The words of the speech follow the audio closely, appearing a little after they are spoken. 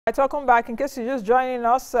Right, welcome back. In case you're just joining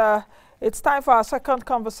us, it's time for our second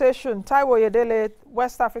conversation. Taiwo OYEDELE,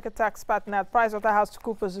 West Africa tax partner at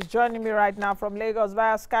PricewaterhouseCoopers, is joining me right now from Lagos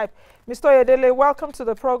via Skype. Mr. OYEDELE, welcome to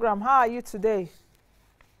the program. How are you today?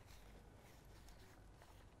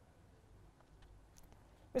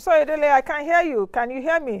 Mr. OYEDELE, I can't hear you. Can you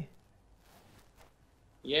hear me?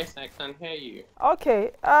 Yes, I can hear you. Okay.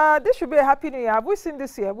 This should be a Happy New Year. Have we seen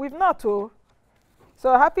this year? We've not, oh.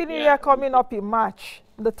 So Happy New Year coming up in March,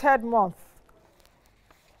 the 3rd month.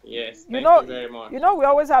 Yes, thank you very much. You know, we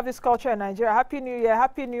always have this culture in Nigeria. Happy New Year,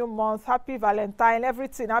 Happy New Month, Happy Valentine,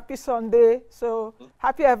 everything. Happy Sunday. So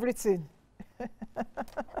happy everything.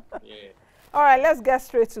 Yeah. All right, let's get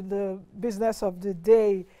straight to the business of the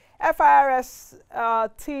day. FIRS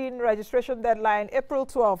teen registration deadline, April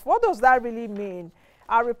 12th. What does that really mean?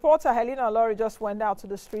 Our reporter, Helena Laurie, just went out to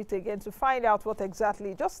the street again to find out what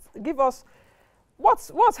exactly. Just give us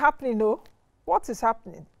what's happening, though. What is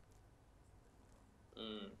happening?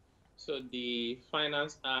 So the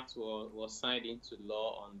Finance Act was signed into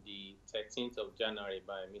law on the 13th of January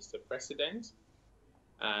by Mr. President,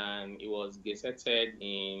 and it was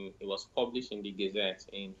published in the Gazette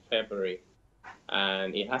in February,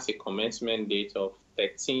 and it has a commencement date of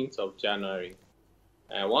 13th of January.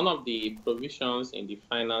 One of the provisions in the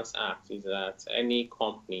Finance Act is that any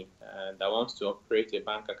company that wants to operate a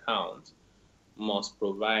bank account must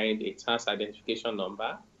provide a tax identification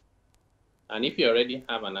number. And if you already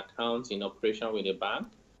have an account in operation with a bank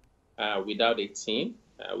without a TIN,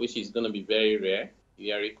 which is going to be very rare,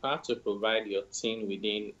 you are required to provide your TIN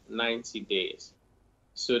within 90 days.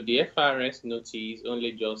 So the FRS notice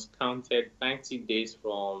only just counted 90 days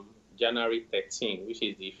from January 13, which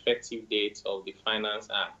is the effective date of the Finance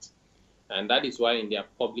Act. And that is why in their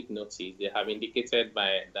public notice, they have indicated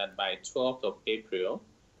that by 12th of April,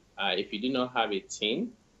 if you do not have a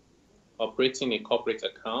TIN operating a corporate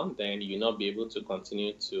account, then you will not be able to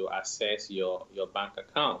continue to access your bank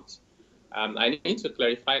account. I need to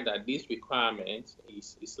clarify that this requirement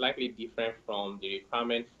is slightly different from the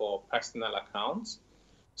requirement for personal accounts.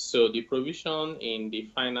 So the provision in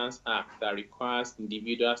the Finance Act that requires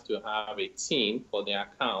individuals to have a TIN for their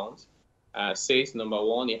account says, number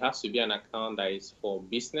one, it has to be an account that is for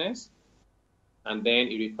business. And then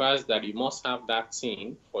it requires that you must have that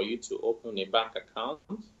TIN for you to open a bank account,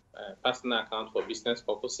 personal account for business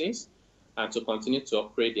purposes, and to continue to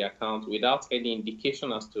operate the account without any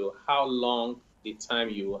indication as to how long the time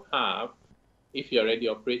you will have if you already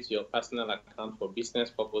operate your personal account for business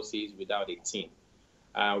purposes without a TIN.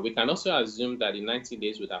 We can also assume that the 90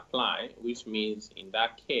 days would apply, which means in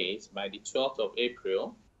that case, by the 12th of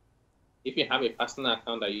April, if you have a personal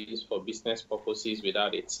account that you use for business purposes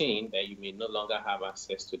without a TIN, then you may no longer have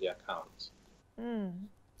access to the account.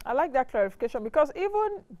 I like that clarification, because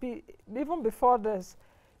even before this,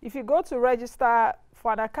 if you go to register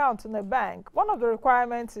for an account in a bank, one of the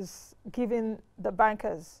requirements is giving the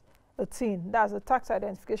bankers a TIN. That's a tax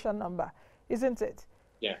identification number, isn't it?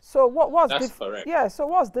 Yeah. So what's that's correct. Yeah. So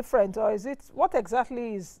what's different, or is it what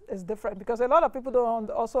exactly is different? Because a lot of people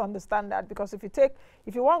don't also understand that. Because if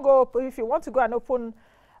you want to go and open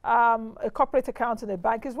a corporate account in a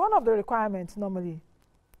bank, is one of the requirements normally.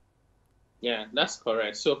 Yeah, that's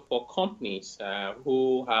correct. So for companies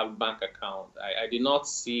who have bank account, I did not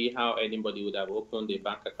see how anybody would have opened a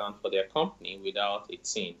bank account for their company without a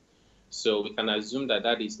TIN. So we can assume that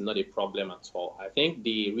that is not a problem at all. I think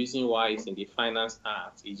the reason why it's in the Finance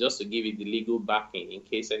Act is just to give it the legal backing in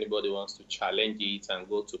case anybody wants to challenge it and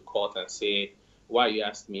go to court and say, why you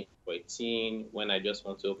asked me for a TIN when I just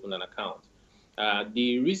want to open an account.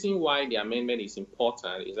 The reason why the amendment is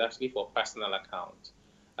important is actually for personal accounts.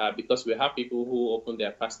 Because we have people who open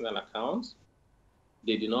their personal accounts,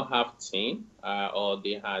 they do not have TIN, or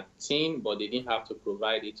they had TIN, but they didn't have to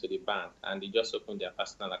provide it to the bank, and they just opened their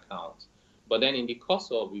personal account. But then in the course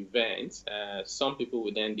of events, some people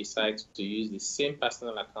will then decide to use the same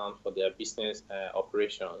personal account for their business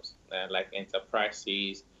operations, like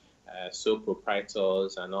enterprises, sole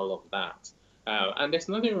proprietors, and all of that. And there's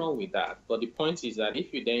nothing wrong with that. But the point is that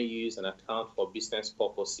if you then use an account for business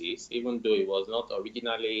purposes, even though it was not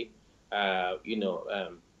originally,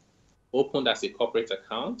 opened as a corporate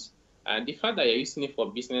account, and the fact that you're using it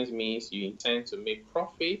for business means you intend to make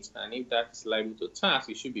profit, and if that's liable to tax,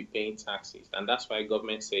 you should be paying taxes. And that's why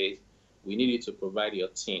government says we need you to provide your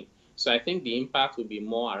TIN. So I think the impact will be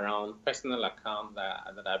more around personal accounts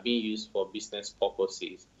that are being used for business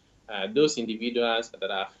purposes. Those individuals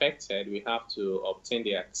that are affected, we have to obtain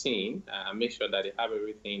their TIN and make sure that they have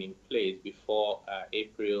everything in place before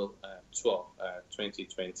April 12,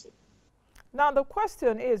 2020. Now the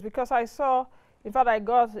question is, because I saw In fact, I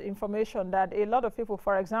got information that a lot of people,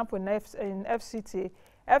 for example, in FCT,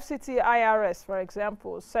 IRS, for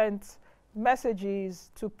example, sent messages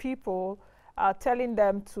to people telling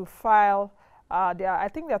them to file I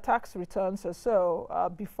think their tax returns or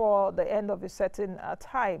so before the end of a certain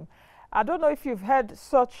time. I don't know if you've heard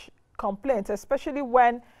such complaints, especially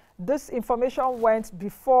when this information went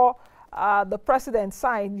before the president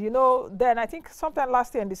signed. You know, then I think sometime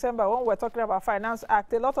last year in December when we were talking about Finance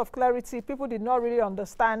Act, a lot of clarity, people did not really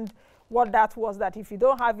understand what that was, that if you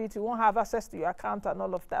don't have it, you won't have access to your account and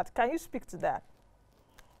all of that. Can you speak to that?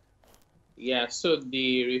 Yeah, so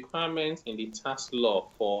the requirement in the tax law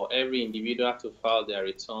for every individual to file their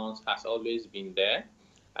returns has always been there.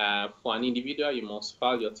 For an individual, you must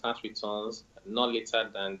file your tax returns not later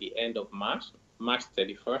than the end of March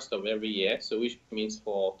 31st of every year. So which means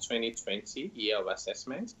for 2020 year of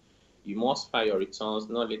assessment, you must file your returns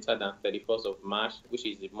not later than 31st of March, which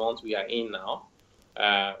is the month we are in now,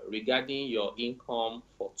 regarding your income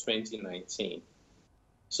for 2019.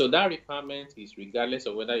 So that requirement is regardless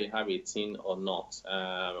of whether you have a TIN or not,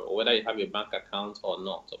 or whether you have a bank account or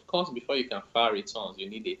not. Of course, before you can file returns, you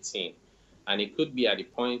need a TIN. And it could be at the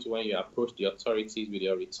point when you approach the authorities with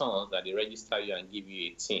your returns that they register you and give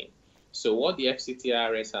you a TIN. So what the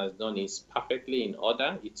FCTRS has done is perfectly in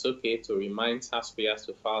order. It's okay to remind taxpayers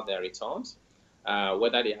to file their returns,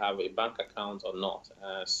 whether they have a bank account or not.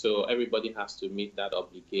 So everybody has to meet that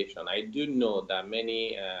obligation. I do know that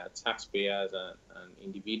many taxpayers and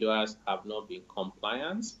individuals have not been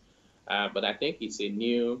compliant, but I think it's a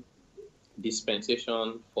new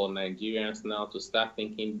dispensation for Nigerians now to start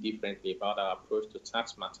thinking differently about our approach to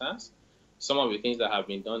tax matters. Some of the things that have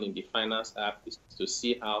been done in the Finance Act is to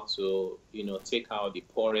see how to, take out the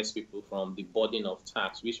poorest people from the burden of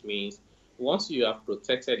tax, which means once you have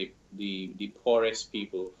protected the poorest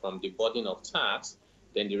people from the burden of tax,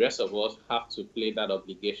 then the rest of us have to play that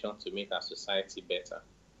obligation to make our society better.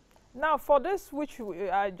 Now, for this, which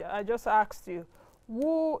I just asked you,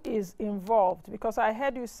 who is involved? Because I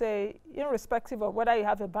heard you say, irrespective of whether you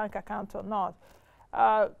have a bank account or not,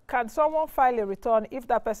 can someone file a return if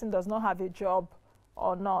that person does not have a job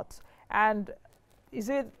or not? And is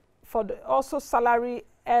it for also salary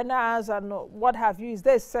earners and what have you? Is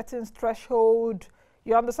there a certain threshold?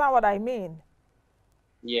 You understand what I mean?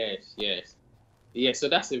 Yes. So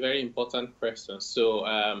that's a very important question. So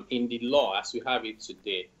in the law, as we have it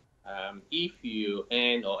today, if you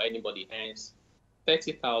earn or anybody earns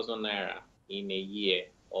 30,000 naira in a year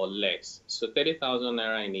or less, so 30,000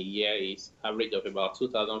 naira in a year is average of about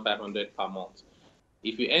 2,500 per month.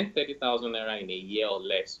 If you earn 30,000 naira in a year or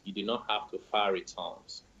less, you do not have to file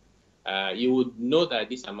returns. You would know that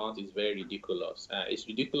this amount is very ridiculous. It's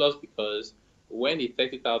ridiculous because when the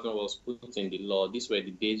 30,000 was put in the law, these were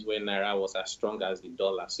the days when naira was as strong as the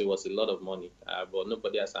dollar, so it was a lot of money. But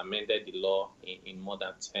nobody has amended the law in more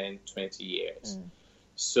than 10, 20 years.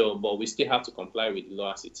 So, but we still have to comply with the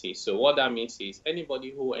law as it is. So what that means is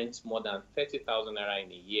anybody who earns more than 30,000 naira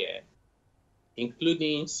in a year,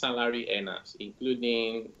 including salary earners,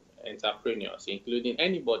 including entrepreneurs, including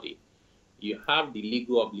anybody, you have the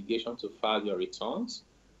legal obligation to file your returns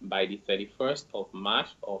by the 31st of March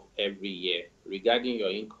of every year regarding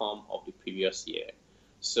your income of the previous year.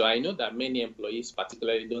 So I know that many employees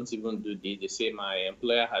particularly don't even do this. They say, my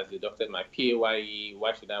employer has deducted my PAYE,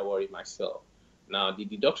 why should I worry myself? Now, the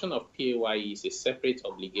deduction of PAYE is a separate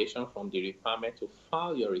obligation from the requirement to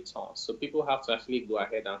file your returns. So people have to actually go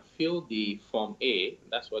ahead and fill the Form A,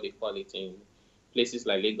 that's what they call it in places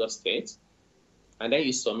like Lagos State, and then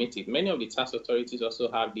you submit it. Many of the tax authorities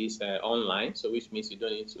also have this online, so which means you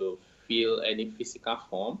don't need to fill any physical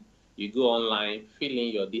form. You go online, fill in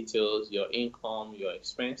your details, your income, your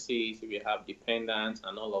expenses, if you have dependents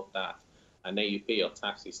and all of that, and then you pay your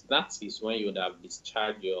taxes. That is when you would have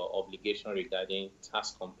discharged your obligation regarding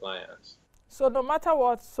tax compliance. So no matter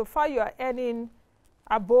what, so far you are earning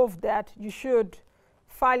above that, you should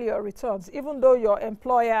file your returns, even though your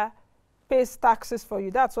employer pays taxes for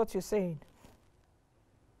you. That's what you're saying?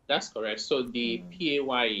 That's correct. So the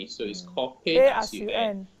PAYE, so it's called pay as you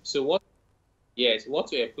earn. So what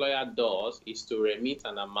your employer does is to remit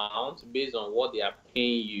an amount based on what they are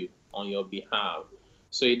paying you on your behalf.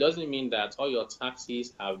 So it doesn't mean that all your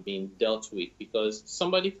taxes have been dealt with, because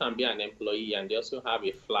somebody can be an employee and they also have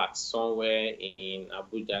a flat somewhere in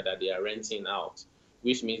Abuja that they are renting out,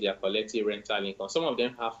 which means they are collecting rental income. Some of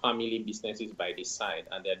them have family businesses by the side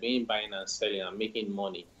and they're doing buying and selling and making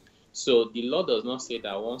money. So the law does not say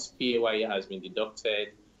that once PAYE has been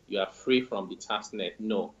deducted, you are free from the tax net.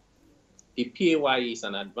 No. The PAYE is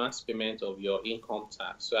an advance payment of your income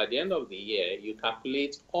tax. So at the end of the year, you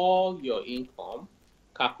calculate all your income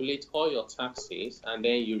calculate all your taxes, and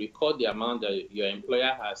then you record the amount that your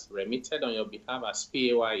employer has remitted on your behalf as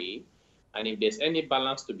PAYE. And if there's any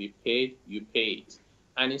balance to be paid, you pay it.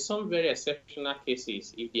 And in some very exceptional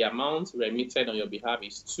cases, if the amount remitted on your behalf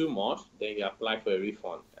is too much, then you apply for a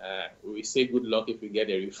refund. We say good luck if you get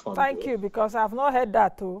a refund. Thank you, because I've not heard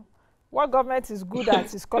that too. What government is good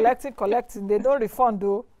at is collecting. They don't refund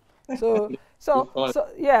though. So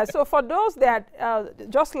yeah, so for those that,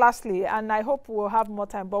 just lastly, and I hope we'll have more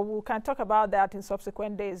time, but we can talk about that in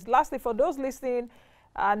subsequent days. Lastly, for those listening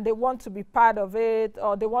and they want to be part of it,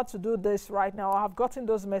 or they want to do this right now, or have gotten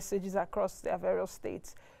those messages across their various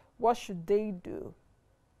states, what should they do?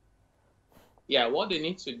 Yeah, what they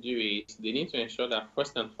need to do is they need to ensure that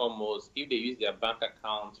first and foremost, if they use their bank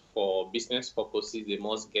account for business purposes, they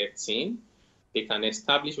must get TIN. They can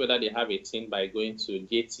establish whether they have a TIN by going to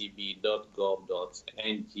jtb.gov.ng.org,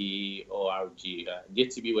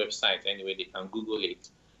 JTB website anyway, they can Google it.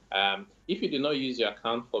 If you do not use your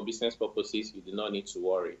account for business purposes, you do not need to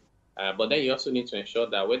worry. But then you also need to ensure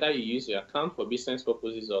that whether you use your account for business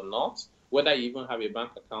purposes or not, whether you even have a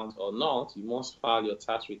bank account or not, you must file your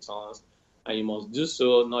tax returns, and you must do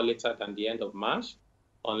so not later than the end of March,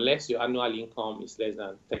 unless your annual income is less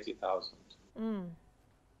than 30,000.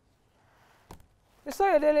 Mr.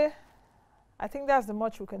 OYEDELE, I think that's the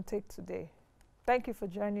much we can take today. Thank you for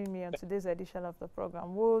joining me on today's edition of the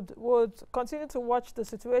program. We'll continue to watch the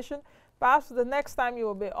situation. Perhaps the next time you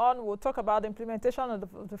will be on, we'll talk about the implementation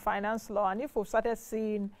of the finance law, and if we've started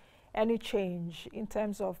seeing any change in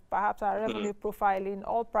terms of perhaps our revenue profiling,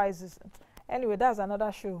 all prices. Anyway, that's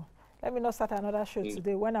another show. Let me not start another show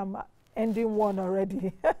today when I'm ending one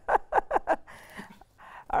already.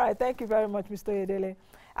 All right, thank you very much, Mr. OYEDELE.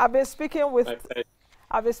 I've been speaking with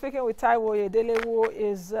Taiwo OYEDELE, who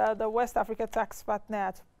is the West Africa tax partner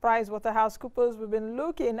at PricewaterhouseCoopers. We've been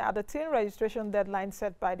looking at the TIN registration deadline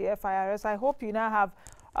set by the FIRS. I hope you now have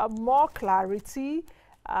more clarity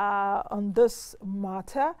on this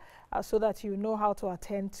matter, so that you know how to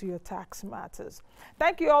attend to your tax matters.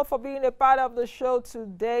 Thank you all for being a part of the show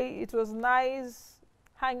today. It was nice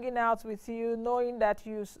hanging out with you, knowing that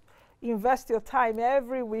you invest your time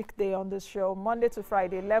every weekday on this show, Monday to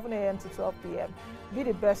Friday, 11 a.m. to 12 p.m. Be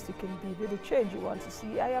the best you can be the change you want to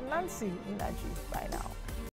see. I am Nnaji. Bye now.